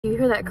You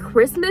hear that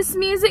Christmas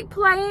music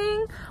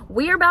playing?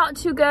 We're about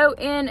to go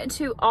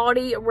into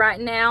Aldi right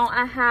now.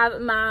 I have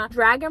my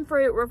dragon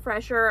fruit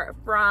refresher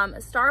from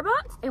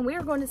Starbucks, and we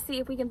are going to see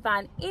if we can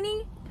find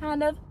any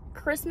kind of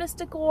Christmas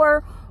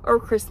decor or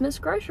Christmas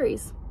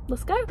groceries.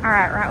 Let's go. All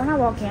right when I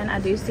walk in,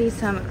 I do see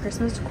some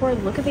Christmas decor.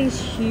 Look at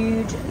these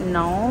huge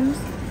gnomes.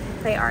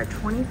 They are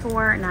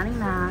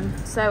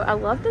 $24.99. So I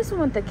love this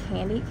one with the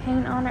candy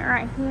cane on it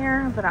right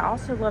here, but I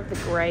also love the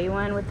gray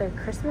one with the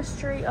Christmas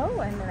tree. Oh,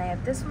 and then they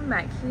have this one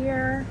back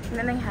here. And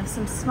then they have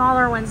some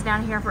smaller ones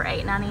down here for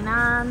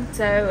 $8.99.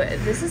 So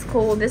this is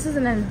cool. This is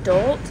an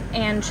adult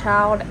and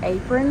child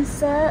apron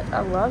set.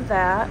 I love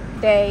that.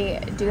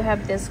 They do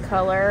have this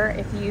color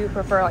if you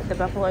prefer like the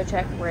buffalo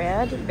check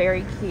red.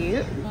 Very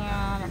cute.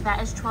 And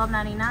that is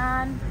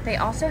 $12.99. They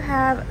also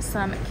have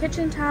some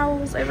kitchen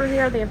towels over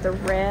here. They have the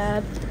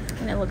red,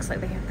 and it looks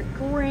like they have the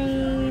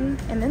green.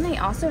 And then they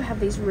also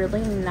have these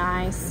really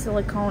nice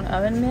silicone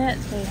oven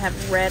mitts. They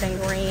have red and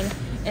green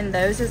in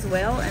those as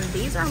well, and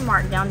these are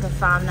marked down to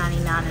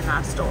 $5.99 in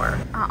my store.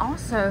 I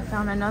also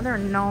found another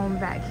gnome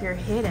back here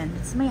hidden.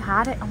 Did somebody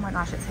hide it? Oh my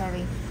gosh, it's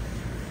heavy.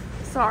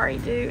 Sorry,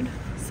 dude.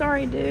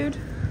 Sorry, dude.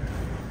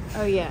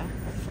 Oh yeah.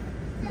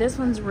 This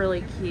one's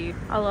really cute.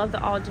 I love the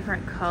all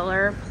different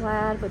color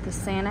plaid with the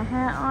Santa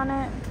hat on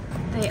it.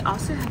 They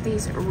also have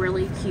these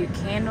really cute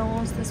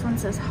candles. This one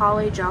says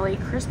Holly Jolly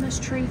Christmas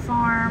Tree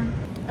Farm.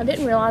 I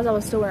didn't realize I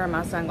was still wearing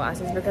my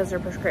sunglasses because they're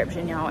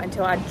prescription, y'all,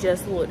 until I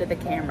just looked at the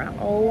camera.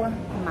 Oh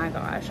my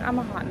gosh, I'm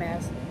a hot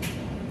mess.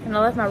 And I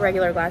left my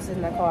regular glasses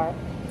in the car.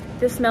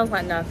 This smells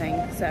like nothing,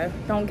 so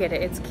don't get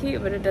it. It's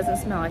cute, but it doesn't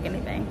smell like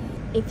anything.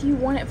 If you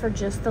want it for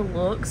just the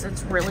looks,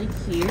 it's really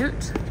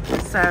cute.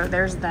 So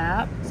there's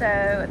that.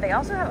 So they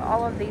also have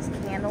all of these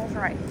candles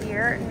right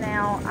here.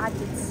 Now I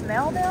did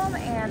smell them,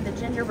 and the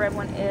gingerbread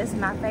one is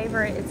my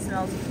favorite. It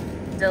smells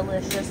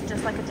delicious,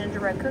 just like a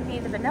gingerbread cookie.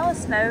 The vanilla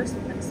snow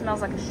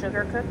smells like a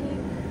sugar cookie,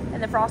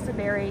 and the frosted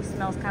berry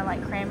smells kind of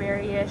like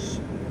cranberry-ish.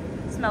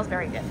 It smells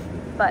very good,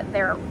 but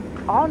they're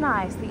all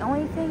nice. The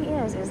only thing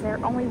is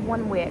they're only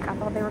 1 wick. I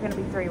thought they were going to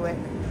be 3 wick.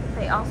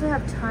 They also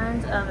have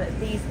tons of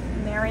these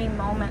Merry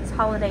Moments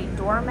holiday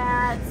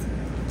doormats.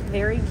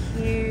 Very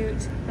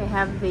cute. They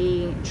have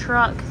the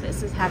truck that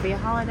says Happy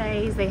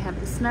Holidays. They have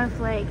the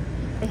snowflake.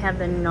 They have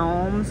the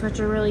gnomes, which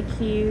are really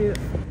cute.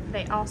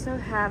 They also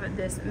have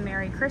this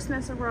Merry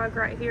Christmas rug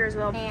right here as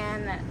well.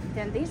 And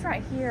then these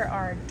right here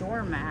are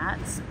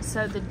doormats.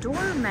 So the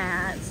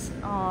doormats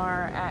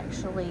are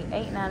actually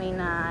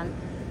 $8.99,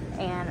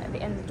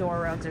 and the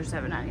door rugs are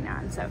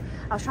 $7.99. So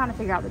I was trying to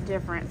figure out the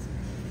difference.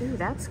 Ooh,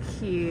 that's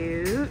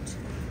cute.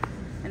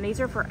 And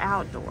these are for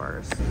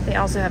outdoors. They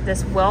also have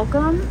this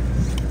welcome.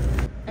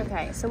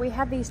 Okay, so we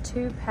have these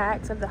 2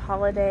 packs of the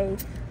holiday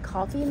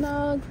coffee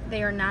mug.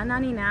 They are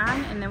 $9.99,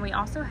 and then we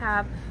also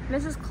have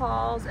Mrs.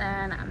 Claus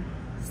and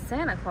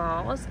Santa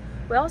Claus.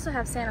 We also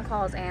have Santa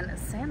Claus and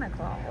Santa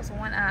Claus.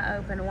 One eye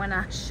open, one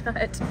eye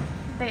shut.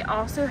 They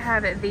also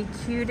have the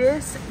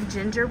cutest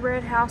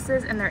gingerbread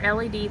houses, and they're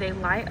LED. They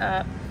light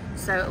up.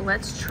 So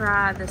let's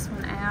try this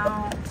one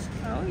out.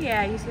 Oh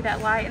yeah, you see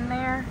that light in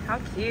there? How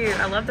cute.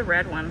 I love the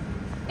red one.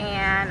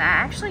 And I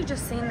actually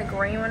just seen the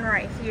green one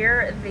right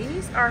here.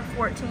 These are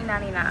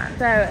 $14.99.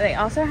 So they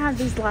also have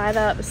these light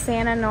up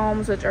Santa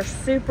gnomes, which are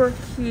super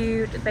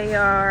cute. They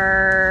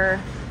are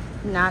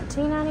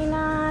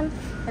 $19.99.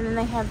 And then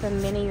they have the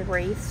mini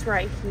wreaths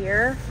right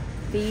here.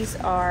 These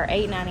are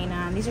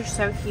 $8.99. These are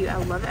so cute. I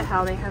love it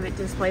how they have it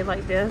displayed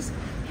like this,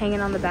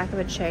 hanging on the back of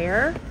a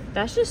chair.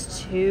 That's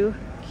just too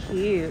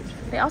cute.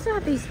 They also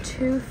have these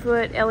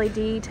 2-foot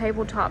LED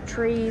tabletop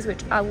trees,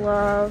 which I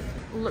love.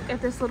 Look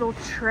at this little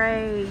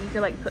tray. You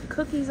could like put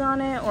cookies on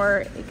it,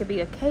 or it could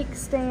be a cake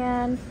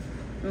stand.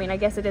 I mean, I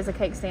guess it is a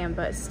cake stand,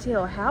 but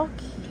still, how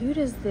cute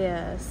is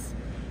this?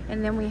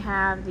 And then we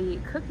have the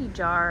cookie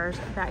jars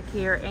back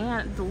here,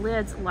 and the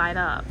lids light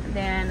up.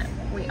 Then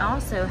we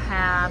also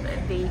have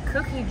the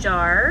cookie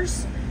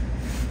jars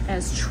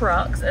as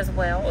trucks as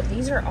well.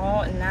 These are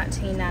all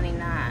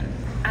 $19.99.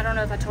 I don't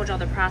know if I told y'all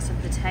the price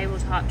of the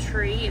tabletop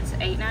tree. It's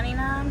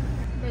 $8.99.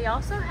 They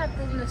also have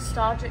the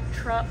nostalgic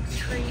truck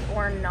tree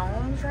or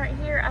gnomes right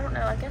here. I don't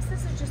know, I guess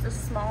this is just a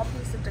small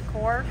piece of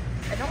decor.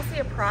 I don't see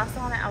a price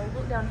on it. I'll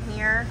look down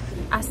here.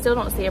 I still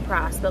don't see a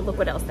price, but look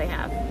what else they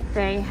have.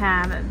 They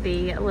have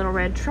the little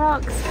red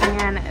trucks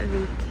and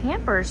the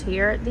campers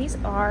here. These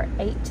are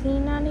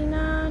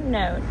 $18.99,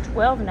 no,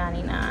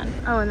 $12.99.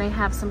 Oh, and they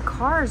have some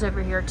cars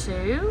over here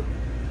too.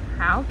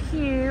 How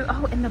cute.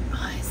 Oh, and the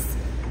bus.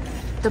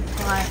 The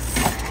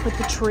bus with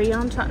the tree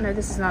on top. No,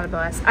 this is not a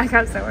bus. I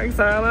got so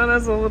excited.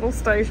 It's a little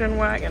station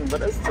wagon,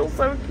 but it's still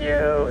so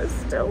cute. It's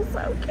still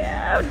so cute.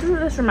 Doesn't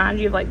this remind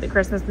you of like the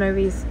Christmas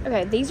movies?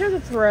 Okay, these are the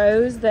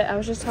throws that I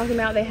was just talking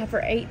about. They have for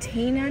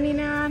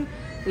 $18.99.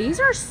 These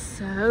are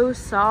so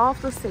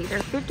soft. Let's see, they're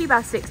 50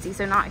 by 60,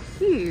 so not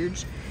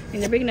huge. I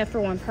mean, they're big enough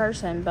for 1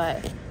 person,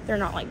 but they're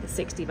not like the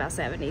 60 by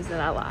 70s that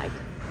I like,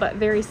 but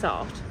very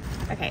soft.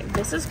 Okay,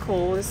 this is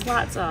cool. This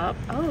lights up.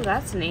 Oh,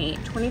 that's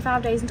neat.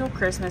 25 days until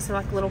Christmas. So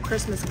like a little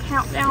Christmas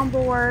countdown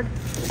board.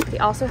 They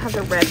also have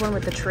the red one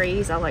with the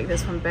trees. I like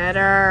this one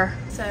better.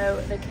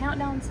 So the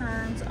countdown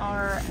signs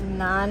are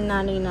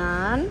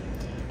 $9.99.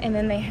 And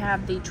then they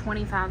have the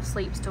 25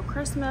 sleeps till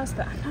Christmas,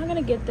 but I'm not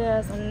gonna get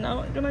this. I'm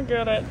not gonna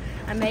get it.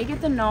 I may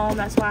get the gnome.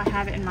 That's why I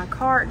have it in my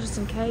cart just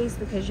in case,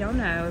 because y'all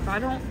know if I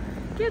don't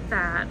get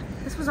that,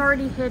 this was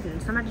already hidden.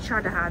 Somebody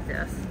tried to hide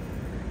this.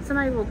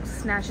 Somebody will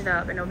snatch it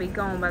up and it'll be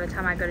gone by the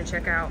time I go to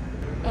check out.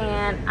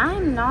 And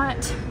I'm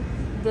not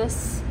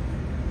this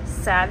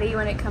savvy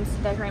when it comes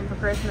to decorating for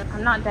Christmas.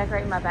 I'm not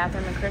decorating my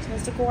bathroom in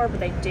Christmas decor, but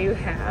they do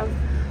have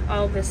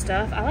all this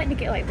stuff. I like to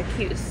get like the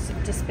cute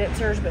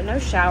dispensers, but no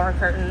shower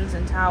curtains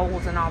and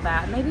towels and all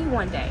that. Maybe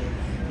one day.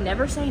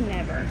 Never say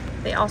never.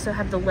 They also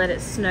have the Let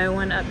It Snow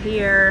one up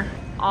here.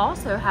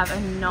 Also have a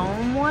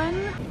gnome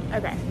one.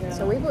 Okay,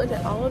 so we've looked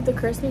at all of the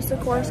Christmas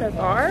decor so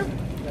far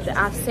that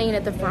I've seen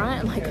at the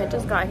front. Like, I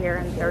just got here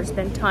and there's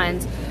been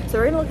tons. So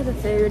we're gonna look at the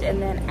food,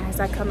 and then as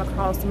I come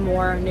across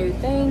more new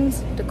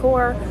things,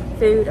 decor,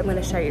 food, I'm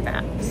gonna show you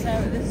that.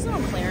 So this is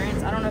on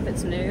clearance. I don't know if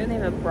it's new. They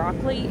have a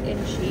broccoli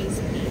and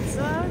cheese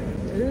pizza.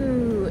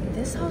 Ooh,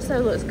 this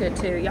also looks good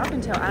too. Y'all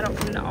can tell I don't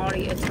come to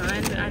Aldi a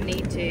ton, but I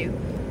need to.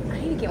 I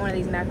need to get one of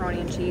these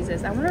macaroni and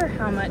cheeses. I wonder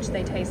how much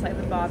they taste like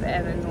the Bob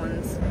Evans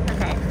ones.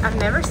 Okay, I've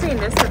never seen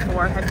this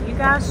before. Have you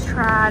guys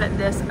tried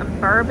this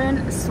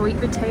bourbon sweet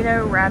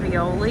potato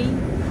ravioli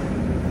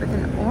with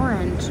an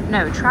orange?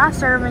 No, try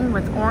serving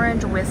with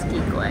orange whiskey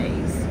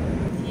glaze.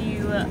 If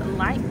you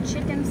like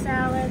chicken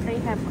salad, they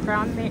have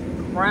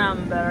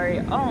cranberry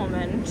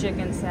almond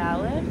chicken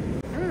salad.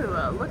 Ooh,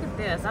 look at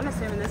this. I'm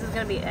assuming this is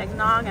going to be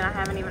eggnog, and I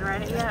haven't even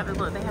read it yet. But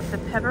look, they have the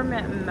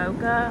peppermint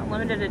mocha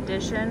limited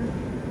edition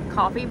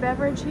coffee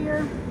beverage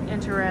here.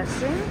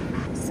 Interesting.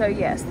 So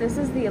yes, this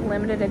is the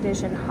limited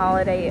edition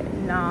holiday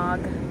nog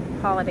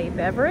holiday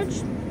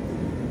beverage.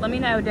 Let me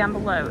know down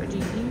below, do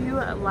you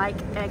like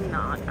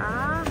eggnog?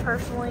 I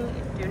personally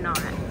do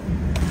not.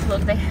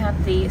 Look, they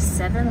have the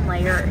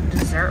 7-layer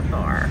dessert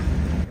bar.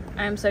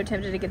 I'm so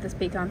tempted to get this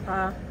pecan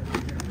pie.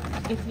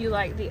 If you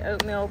like the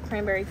oatmeal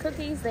cranberry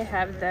cookies, they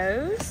have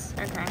those.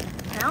 Okay,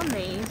 found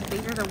these.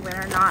 These are the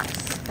Winter Knots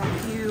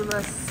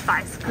Fabulous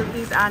Spice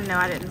Cookies. I know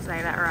I didn't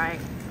say that right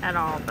at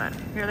all, but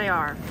here they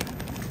are.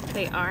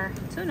 They are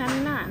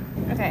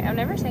 $2.99. Okay, I've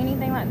never seen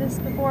anything like this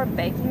before.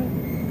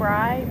 Baking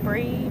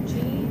brie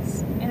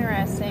cheese.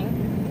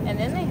 Interesting. And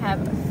then they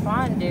have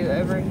fondue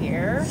over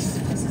here.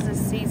 This is a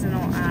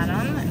seasonal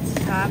item. It's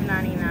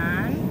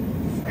 $5.99.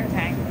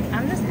 Okay,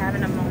 I'm just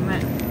having a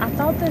moment. I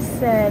thought this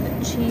said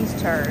cheese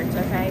turds,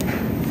 okay?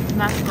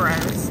 That's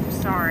gross,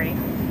 sorry.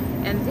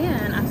 And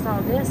then I saw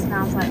this and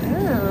I was like,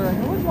 ugh,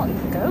 who would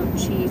want goat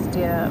cheese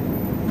dip?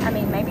 I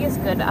mean, maybe it's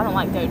good, but I don't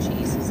like goat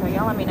cheese. So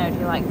y'all let me know, do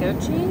you like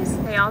goat cheese?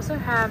 They also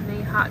have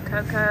the hot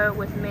cocoa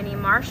with mini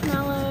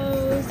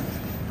marshmallows,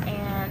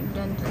 and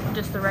then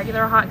just the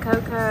regular hot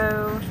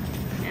cocoa.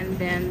 And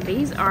then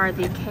these are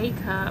the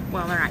K-cup,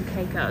 well, they're not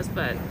K-cups,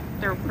 but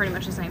they're pretty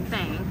much the same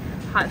thing,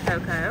 hot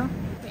cocoa.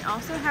 They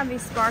also have the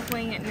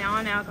sparkling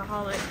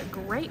non-alcoholic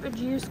grape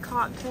juice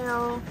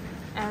cocktail,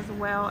 as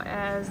well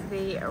as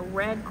the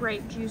red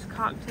grape juice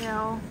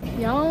cocktail.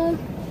 Y'all,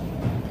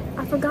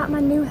 I forgot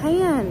my new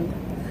hand.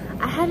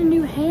 I had a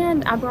new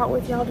hand I brought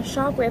with y'all to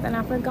shop with, and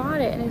I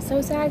forgot it, and it's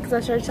so sad because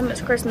I showed so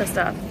much Christmas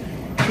stuff.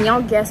 Can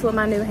y'all guess what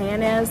my new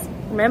hand is?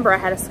 Remember, I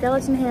had a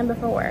skeleton hand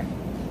before.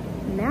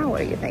 Now what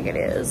do you think it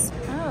is?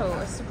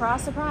 Oh,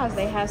 surprise, surprise.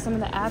 They have some of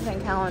the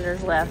advent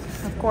calendars left.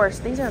 Of course,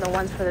 these are the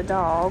ones for the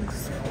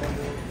dogs.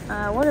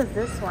 What is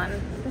this one?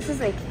 This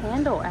is a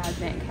candle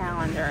advent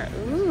calendar.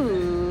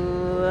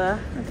 Ooh.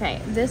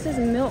 Okay, this is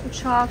milk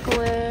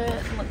chocolate.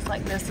 Looks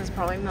like this is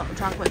probably milk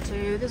chocolate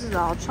too. This is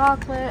all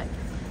chocolate.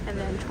 And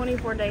then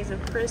 24 Days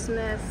of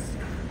Christmas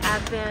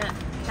advent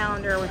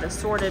calendar with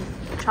assorted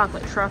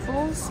chocolate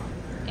truffles.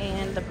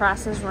 And the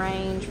prices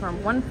range from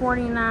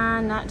 $149,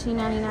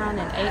 $19.99,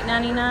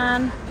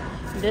 and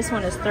 $8.99. This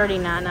one is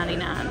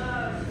 $39.99.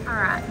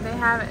 Alright, they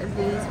have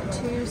these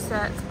 2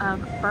 sets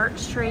of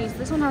birch trees.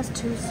 This one has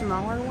 2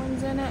 smaller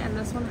ones in it, and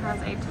this one has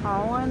a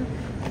tall one.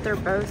 They're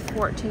both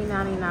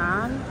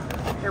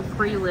 $14.99. They're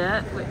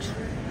pre-lit, which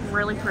is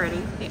really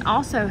pretty. They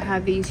also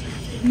have these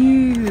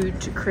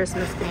huge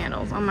Christmas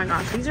candles. Oh my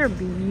gosh, these are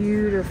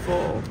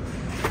beautiful.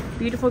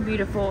 Beautiful,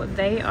 beautiful.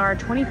 They are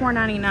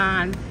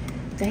 $24.99.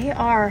 They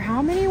are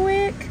how many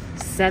wick?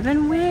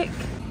 7 wick?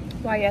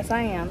 Why, yes,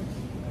 I am.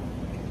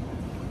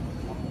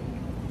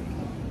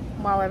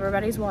 While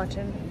everybody's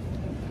watching.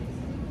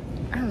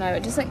 I don't know,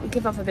 it doesn't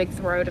give off a big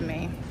throw to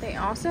me. They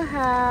also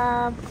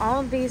have all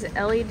of these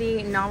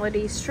LED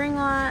novelty string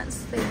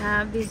lights. They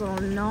have these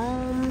little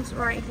gnomes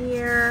right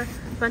here,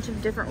 a bunch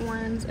of different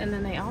ones. And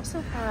then they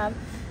also have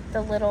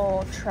the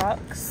little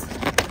trucks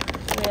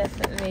with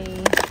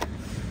the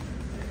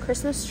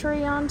Christmas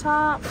tree on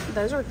top.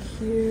 Those are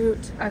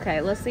cute. Okay,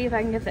 let's see if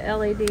I can get the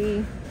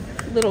LED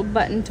little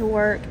button to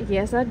work.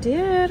 Yes, I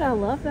did. I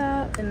love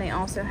that. And they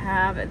also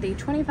have the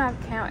 25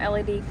 count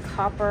LED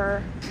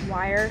copper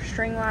wire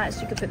string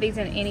lights. You could put these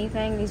in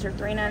anything. These are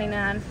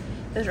 $3.99.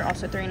 Those are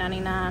also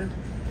 $3.99.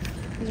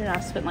 These are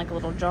nice to put in like a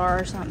little jar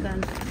or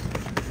something.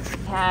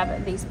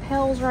 Have these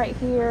pails right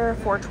here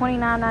for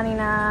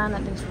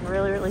 $29.99. These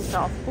really, really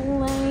soft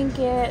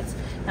blankets.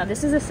 Now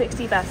this is a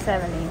 60 by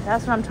 70.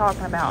 That's what I'm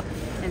talking about.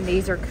 And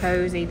these are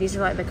cozy. These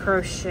are like the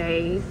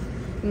crochet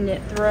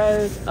knit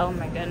throws. Oh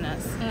my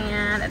goodness.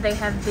 And they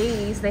have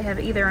these. They have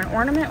either an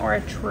ornament or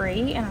a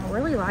tree, and I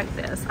really like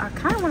this. I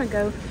kind of want to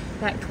go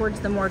back towards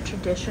the more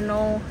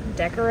traditional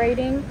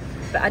decorating,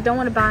 but I don't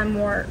want to buy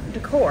more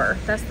decor.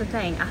 That's the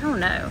thing. I don't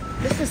know.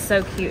 This is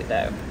so cute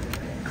though.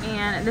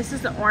 And this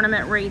is the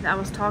ornament wreath I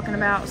was talking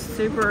about.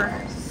 Super,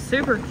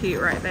 super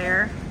cute right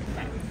there.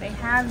 Okay. They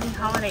have the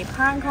holiday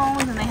pine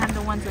cones, and they have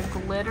the ones with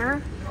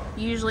glitter.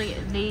 Usually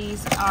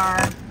these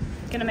are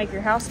gonna make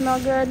your house smell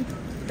good.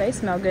 They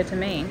smell good to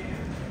me.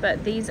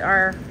 But these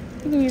are,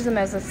 you can use them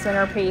as a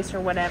centerpiece or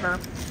whatever.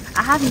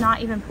 I have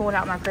not even pulled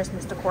out my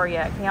Christmas decor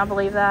yet. Can y'all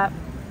believe that?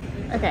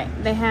 Okay,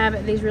 they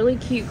have these really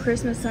cute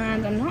Christmas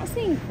signs. I'm not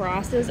seeing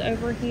crosses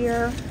over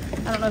here.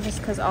 I don't know if it's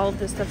because all of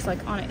this stuff's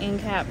like on an end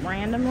cap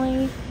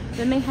randomly.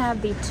 Then they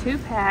have the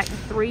 2-pack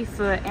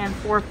 3-foot and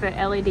 4-foot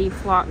LED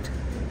flocked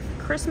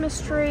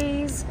Christmas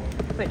trees,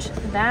 which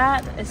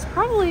that is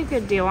probably a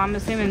good deal. I'm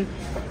assuming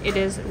it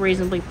is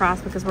reasonably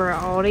priced because we're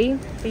at Aldi.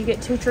 So you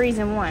get 2 trees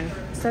in one.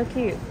 So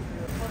cute.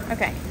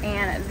 Okay,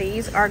 and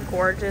these are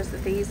gorgeous.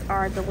 These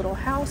are the little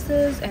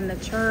houses and the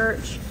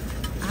church.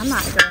 I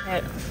might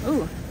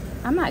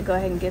go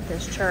ahead and get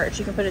this church.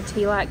 You can put a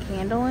tea light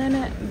candle in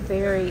it.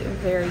 Very,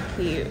 very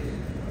cute.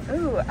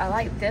 Ooh, I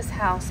like this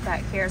house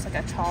back here. It's like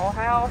a tall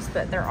house,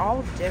 but they're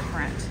all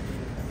different.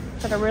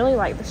 But I really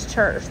like this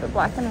church, the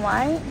black and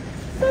white.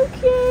 So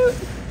cute.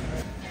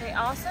 They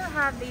also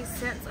have these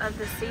Scents of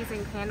the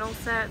Season candle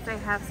sets. They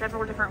have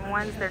several different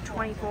ones. They're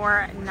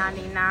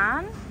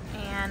 $24.99.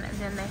 And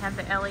then they have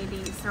the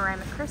LED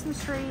ceramic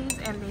Christmas trees,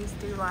 and these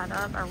do light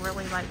up. I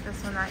really like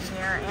this one right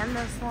here, and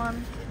this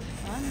one,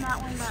 and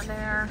that one right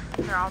there.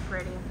 They're all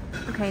pretty.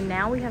 Okay,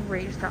 now we have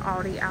reached the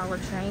Aldi Aisle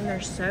of Chain.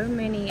 There's so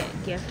many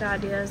gift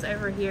ideas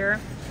over here.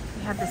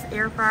 We have this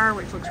air fryer,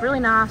 which looks really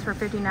nice for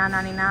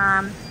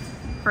 $59.99.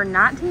 For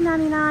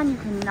 $19.99, you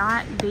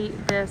cannot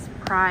beat this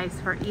price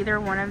for either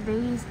one of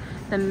these.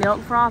 The milk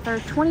frother,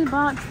 20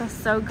 bucks, that's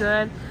so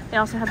good. They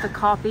also have the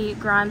coffee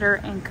grinder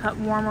and cup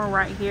warmer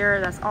right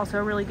here. That's also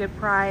a really good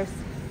price.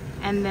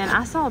 And then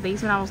I saw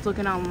these when I was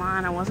looking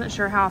online. I wasn't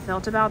sure how I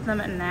felt about them,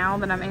 and now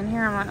that I'm in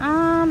here, I'm like,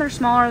 oh, they're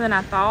smaller than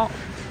I thought.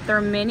 They're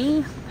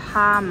mini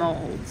pie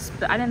molds,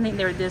 but I didn't think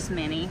they were this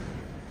mini.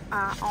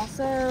 I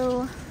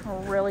also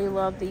really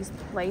love these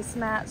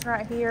placemats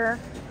right here.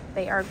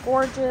 They are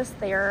gorgeous.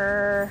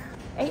 They're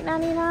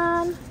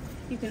 $8.99.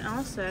 You can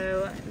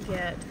also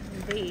get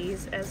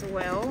these as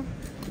well.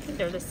 I think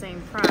they're the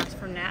same price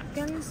for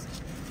napkins,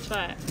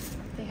 but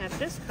they have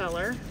this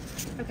color.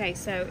 Okay,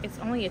 so it's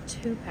only a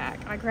 2-pack.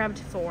 I grabbed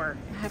 4.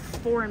 I have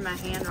 4 in my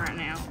hand right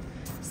now,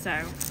 so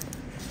I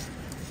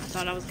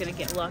thought I was gonna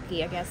get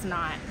lucky. I guess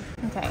not.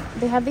 Okay,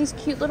 they have these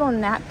cute little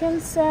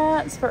napkin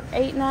sets for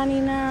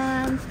 $8.99.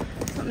 I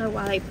don't know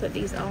why they put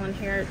these all in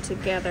here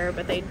together,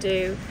 but they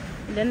do.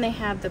 And then they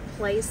have the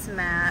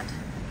placemat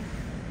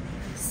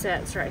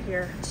sets right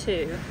here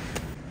too.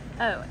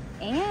 Oh,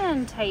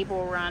 and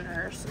table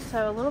runners.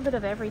 So a little bit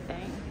of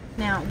everything.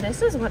 Now,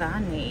 this is what I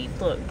need.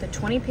 Look, the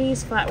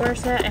 20-piece flatware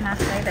set, and I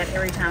say that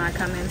every time I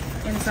come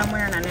in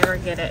somewhere and I never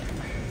get it.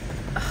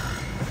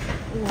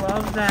 Ugh,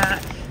 love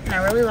that. And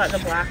I really like the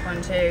black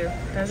one too.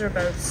 Those are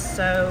both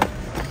so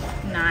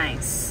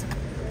nice.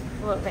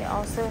 Look, they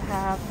also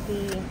have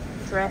the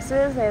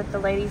dresses. They have the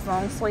ladies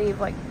long sleeve,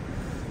 like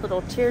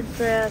little tiered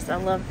dress. I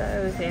love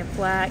those. They have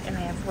black and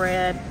they have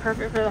red.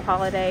 Perfect for the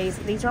holidays.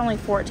 These are only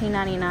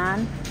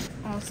 $14.99.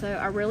 Also,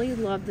 I really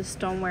love the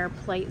stoneware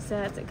plate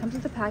sets. It comes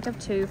with a pack of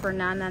 2 for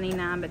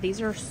 $9.99, but these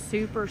are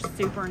super,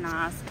 super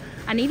nice.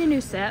 I need a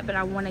new set, but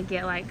I want to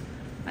get like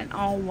an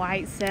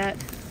all-white set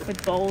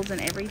with bowls and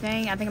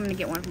everything. I think I'm going to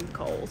get one from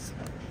Kohl's.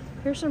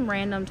 Here's some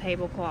random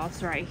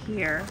tablecloths right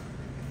here.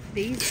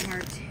 These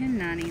are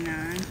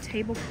 $10.99.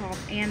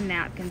 Tablecloth and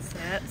napkin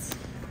sets.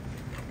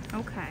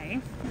 Okay.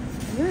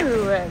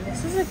 Ooh,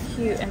 this is a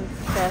cute and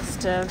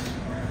festive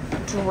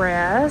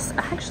dress.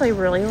 I actually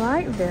really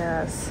like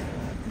this.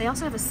 They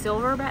also have a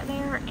silver back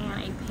there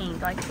and a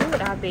pink. Like, who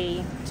would I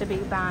be to be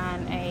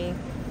buying a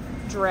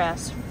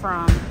dress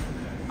from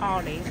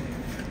Aldi?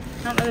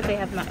 I don't know if they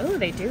have my, oh,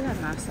 they do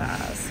have my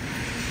size.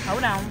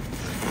 Hold on.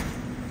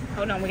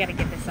 Hold on, we gotta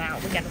get this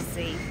out. We gotta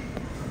see.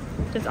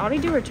 Does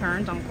Aldi do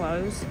returns on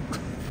clothes?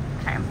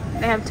 Okay,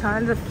 they have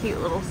tons of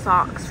cute little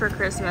socks for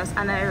Christmas.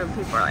 I know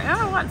people are like,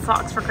 oh, I want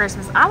socks for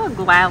Christmas. I would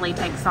gladly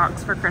take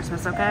socks for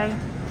Christmas, okay?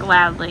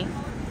 Gladly.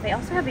 They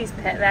also have these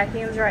pet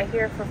vacuums right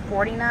here for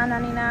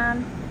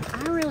 $49.99.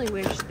 I really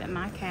wish that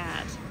my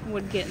cat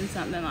would get in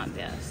something like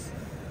this.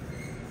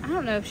 I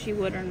don't know if she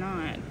would or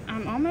not.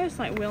 I'm almost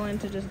like willing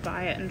to just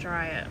buy it and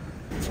try it.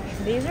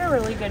 These are a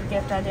really good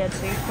gift idea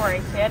too for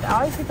a kid. I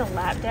always see the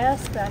lap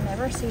desk, but I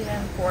never see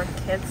them for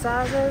kid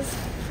sizes.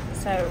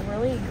 So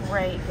really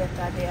great gift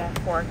idea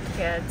for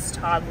kids,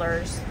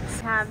 toddlers.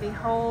 We have the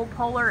whole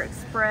Polar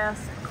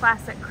Express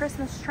classic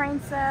Christmas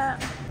train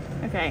set.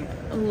 Okay,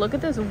 look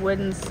at this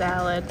wooden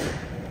salad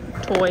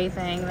toy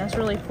thing. That's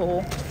really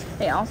cool.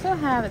 They also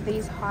have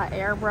these hot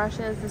air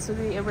brushes. This would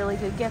be a really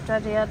good gift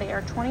idea. They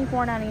are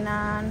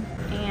 $24.99.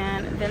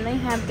 And then they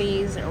have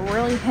these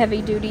really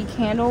heavy duty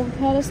candle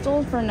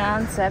pedestals for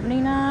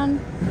 $9.79.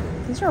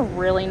 These are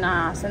really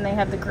nice, and they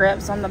have the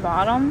grips on the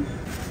bottom.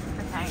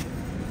 Okay,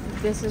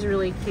 this is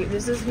really cute.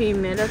 This is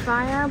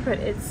humidifier, but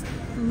it's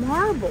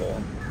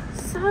marble.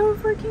 So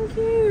freaking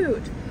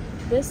cute.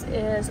 This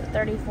is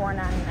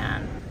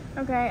 $34.99.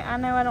 Okay, I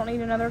know I don't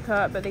need another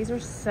cup, but these are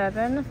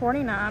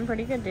 $7.49.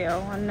 Pretty good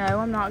deal. I know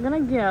I'm not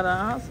gonna get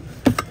us.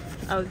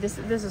 Oh, this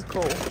is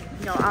cool.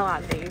 Y'all, I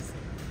like these.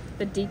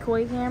 The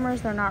decoy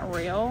cameras, they're not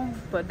real,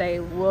 but they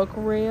look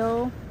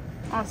real.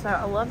 Also,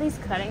 I love these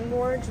cutting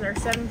boards. They're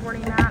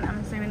 $7.49. I'm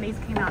assuming these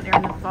came out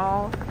during the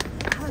fall.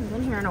 I haven't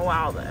been here in a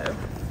while though.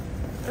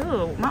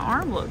 Ooh, my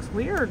arm looks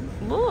weird.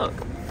 Look.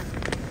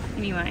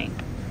 Anyway,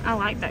 I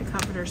like that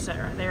comforter set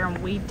right there, and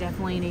we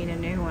definitely need a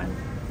new one.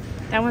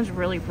 That one's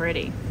really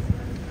pretty.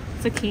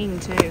 It's a king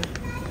too.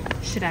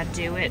 Should I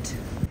do it?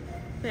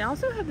 They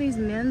also have these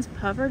men's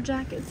puffer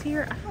jackets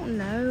here. I don't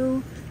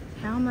know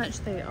how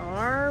much they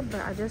are,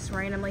 but I just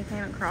randomly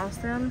came across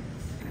them.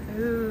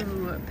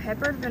 Ooh,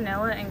 peppered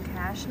vanilla and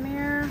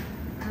cashmere.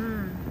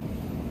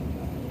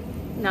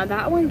 Now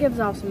that one gives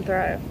off some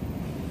throw.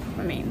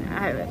 I mean,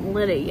 I haven't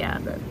lit it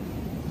yet, but.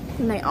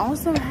 And they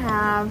also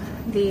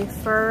have the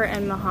fur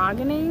and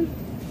mahogany.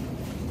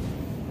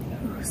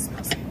 Ooh, it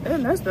smells good.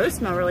 Ooh, those both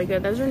smell really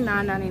good. Those are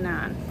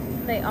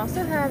 $9.99. They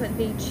also have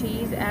the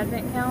cheese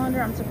advent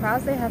calendar. I'm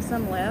surprised they have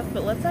some left,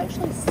 but let's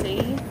actually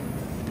see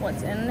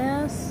what's in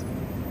this.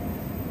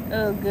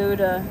 Oh,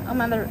 Gouda. Oh,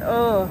 my mother.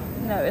 Oh,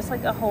 no, it's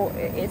like a whole,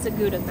 it's a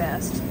Gouda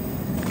fest.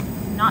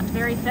 Not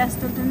very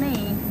festive to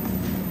me.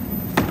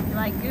 You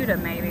like Gouda,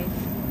 maybe.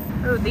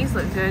 Oh, these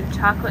look good.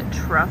 Chocolate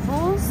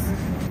truffles.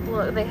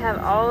 Look, they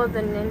have all of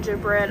the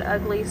Ninja Bread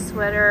Ugly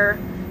Sweater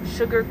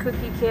Sugar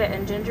Cookie Kit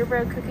and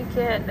Gingerbread Cookie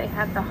Kit. They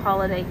have the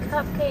Holiday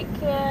Cupcake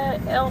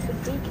Kit, Elf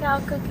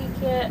Decal Cookie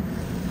Kit,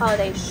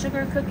 Holiday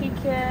Sugar Cookie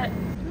Kit.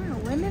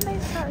 When did they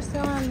start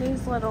selling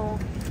these little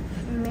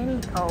mini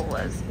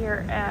colas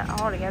here at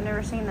Aldi? I've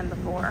never seen them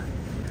before.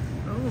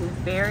 Ooh,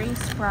 berry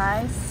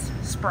spiced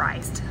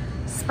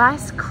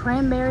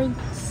cranberry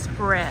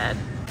spread.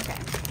 Okay,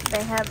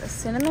 they have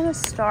cinnamon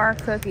star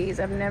cookies.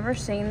 I've never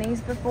seen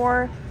these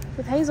before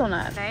with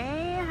hazelnut.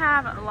 They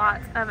have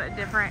lots of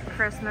different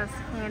Christmas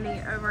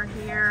candy over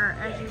here,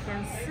 as you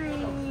can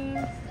see.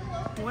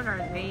 What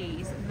are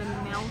these? The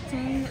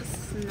melting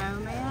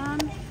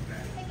snowman,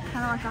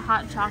 kind of like a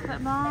hot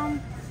chocolate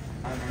bomb.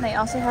 They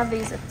also have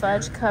these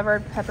fudge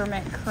covered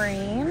peppermint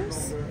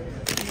creams.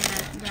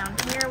 And down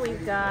here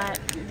we've got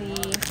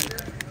the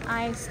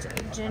iced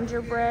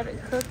gingerbread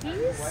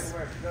cookies.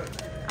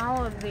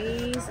 All of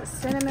these,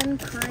 cinnamon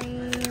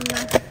cream,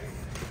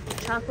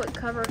 chocolate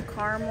covered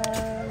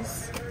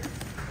caramels,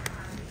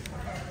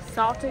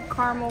 salted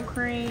caramel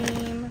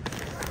cream.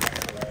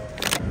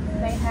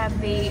 They have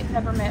the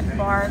peppermint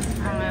bark.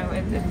 I don't know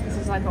if this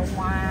is like a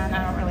wine.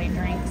 I don't really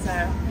drink,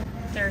 so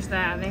there's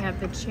that. They have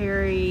the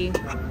cherry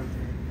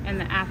and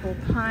the apple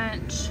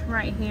punch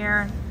right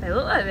here. They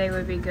look like they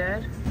would be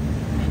good.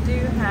 They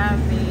do have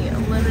the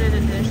limited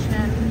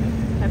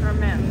edition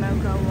peppermint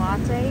mocha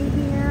latte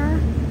here.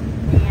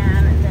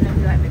 And then if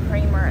you like the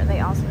creamer, they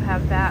also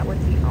have that with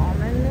the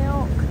almond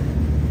milk.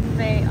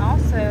 They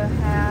also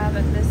have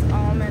this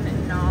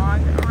almond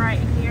nog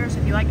right here. So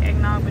if you like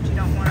eggnog but you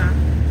don't want to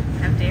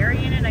have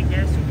dairy in it, I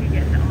guess you could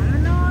get the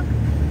almond nog.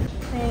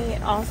 They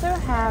also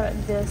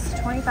have this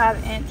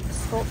 25-inch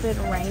sculpted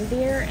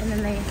reindeer, and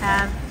then they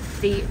have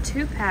the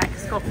 2-pack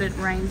sculpted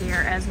reindeer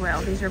as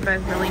well. These are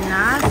both really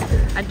nice.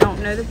 I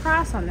don't know the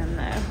price on them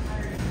though.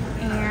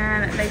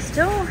 And they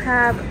still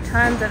have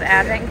tons of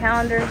advent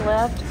calendars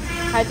left.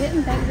 I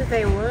didn't think that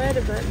they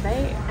would, but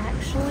they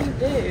actually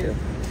do.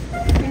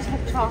 These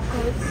have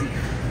chocolates.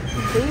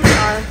 These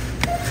are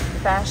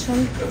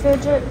fashion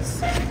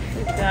fidgets.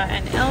 We've got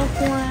an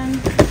elf one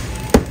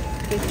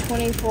with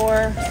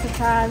 24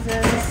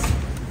 surprises.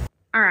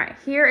 All right,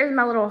 here is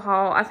my little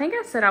haul. I think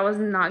I said I was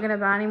not gonna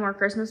buy any more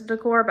Christmas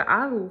decor, but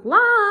I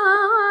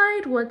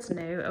lied. What's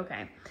new?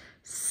 Okay,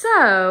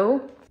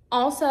 so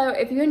also,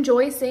 if you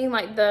enjoy seeing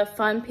like the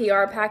fun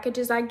PR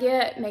packages I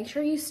get, make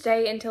sure you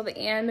stay until the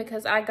end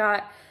because I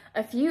got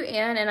a few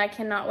in and I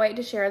cannot wait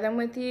to share them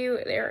with you.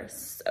 They're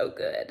so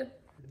good.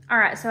 All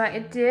right, so I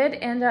did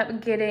end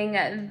up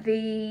getting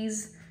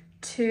these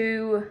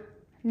 2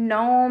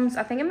 gnomes.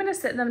 I think I'm gonna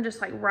set them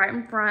just like right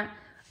in front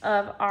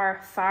of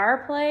our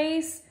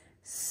fireplace.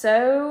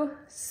 So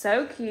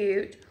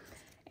cute.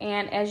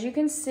 And as you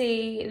can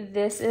see,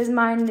 this is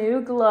my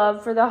new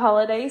glove for the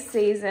holiday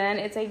season.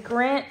 It's a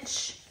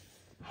Grinch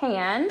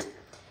hand,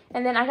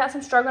 And then I got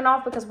some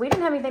stroganoff because we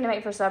didn't have anything to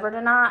make for supper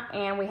tonight.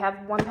 And we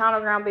have 1 pound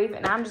of ground beef,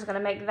 and I'm just gonna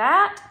make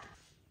that.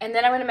 And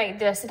then I'm gonna make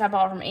this that I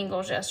bought from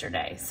Ingles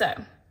yesterday. So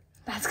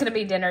that's gonna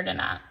be dinner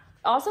tonight.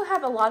 I also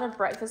have a lot of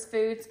breakfast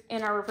foods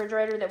in our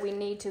refrigerator that we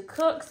need to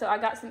cook. So I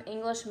got some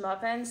English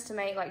muffins to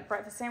make like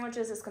breakfast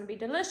sandwiches. It's gonna be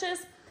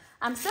delicious.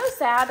 I'm so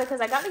sad because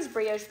I got these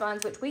brioche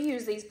buns, which we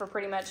use these for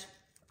pretty much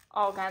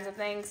all kinds of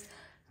things.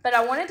 But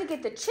I wanted to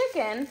get the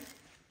chicken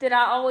that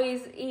I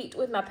always eat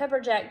with my pepper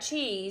jack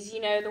cheese.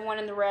 You know, the one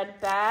in the red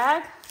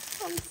bag.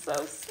 I'm so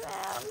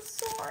sad. I'm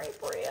sorry,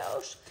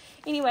 brioche.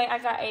 Anyway, I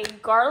got a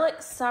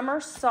garlic summer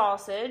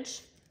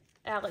sausage.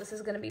 Alex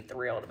is going to be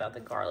thrilled about the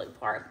garlic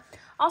part.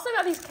 Also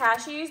got these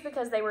cashews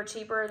because they were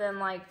cheaper than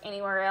like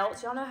anywhere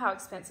else. Y'all know how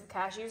expensive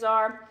cashews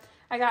are.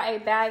 I got a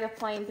bag of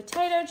plain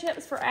potato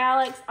chips for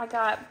Alex. I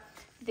got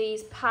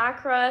these pie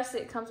crusts.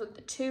 It comes with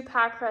the 2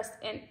 pie crusts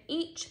in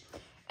each.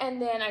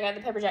 And then I got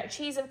the pepper jack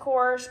cheese, of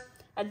course.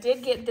 I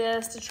did get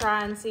this to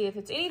try and see if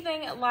it's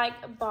anything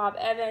like Bob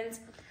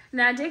Evans.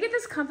 Now, I did get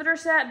this comforter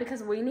set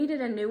because we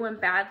needed a new one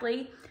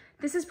badly.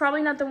 This is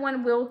probably not the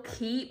one we'll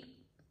keep.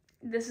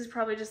 This is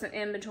probably just an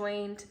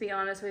in-between, to be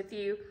honest with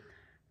you.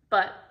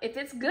 But if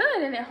it's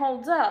good and it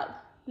holds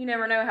up, you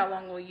never know how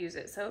long we'll use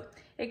it. So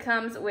it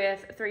comes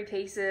with 3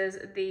 pieces,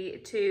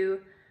 the 2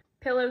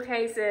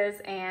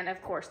 pillowcases, and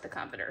of course the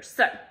comforters.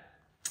 So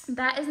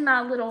that is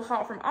my little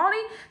haul from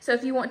Aldi. So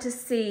if you want to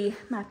see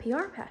my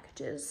PR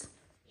packages,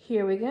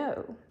 here we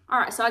go. All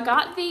right, so I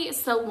got the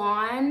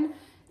Salon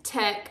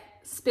Tech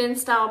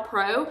SpinStyle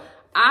Pro.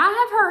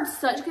 I have heard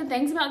such good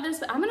things about this,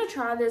 but I'm gonna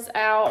try this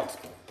out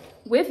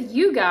with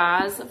you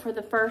guys for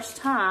the first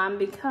time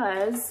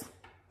because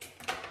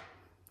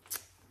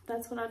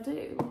that's what I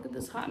do. Look at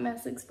this Hot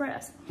Mess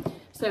Express.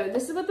 So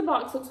this is what the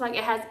box looks like.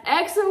 It has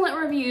excellent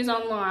reviews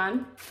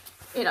online.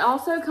 It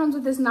also comes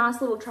with this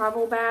nice little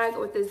travel bag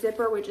with the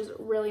zipper, which is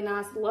really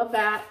nice. Love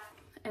that.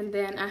 And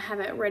then I have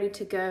it ready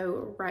to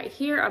go right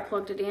here. I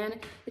plugged it in.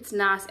 It's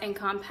nice and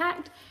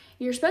compact.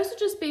 You're supposed to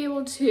just be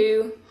able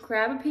to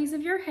grab a piece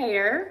of your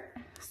hair,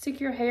 stick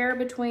your hair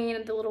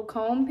between the little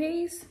comb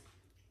piece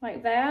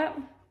like that.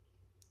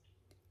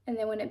 And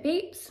then when it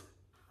beeps,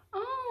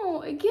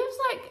 oh, it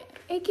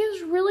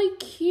gives really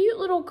cute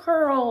little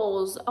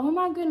curls. Oh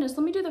my goodness,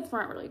 let me do the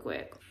front really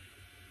quick.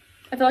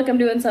 I feel like I'm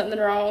doing something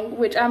wrong,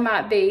 which I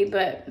might be,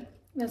 but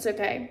that's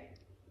okay.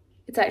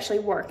 It's actually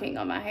working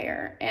on my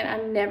hair, and I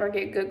never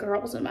get good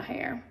curls in my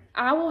hair.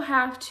 I will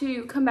have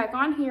to come back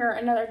on here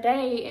another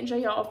day and show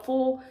y'all a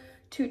full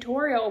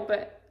tutorial,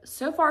 but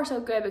so far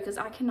so good because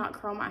I cannot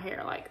curl my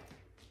hair like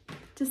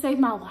to save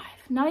my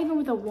life, not even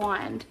with a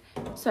wand.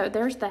 So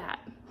there's that.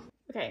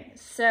 Okay,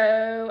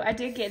 so I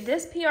did get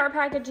this PR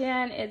package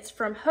in. It's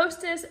from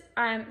Hostess.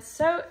 I'm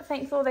so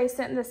thankful they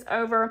sent this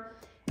over.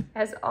 It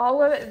has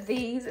all of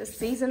these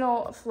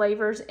seasonal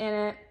flavors in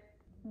it.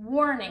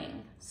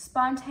 Warning,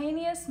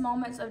 spontaneous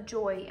moments of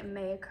joy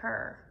may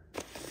occur.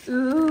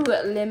 Ooh,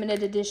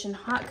 limited edition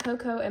hot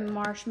cocoa and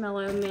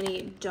marshmallow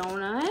mini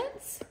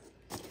donuts.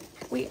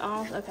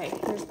 Okay,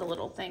 here's the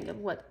little thing of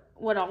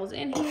what all's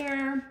in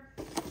here.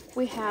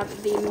 We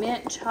have the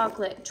mint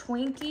chocolate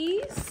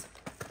Twinkies.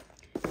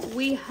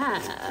 We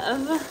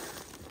have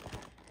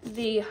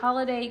the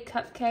holiday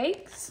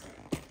cupcakes.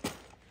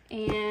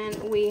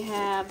 And we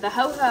have the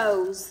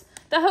ho-hos.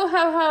 The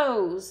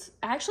ho-ho-hos.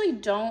 I actually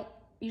don't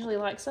usually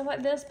like stuff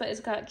like this, but it's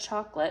got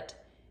chocolate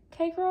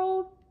cake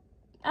roll.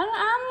 I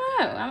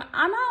don't know.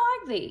 I might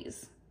like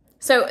these.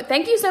 So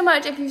thank you so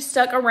much if you've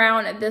stuck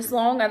around this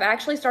long. I've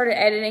actually started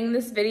editing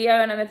this video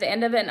and I'm at the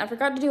end of it and I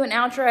forgot to do an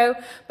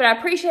outro, but I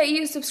appreciate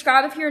you.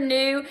 Subscribe if you're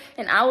new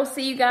and I will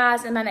see you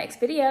guys in my next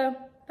video.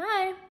 Bye.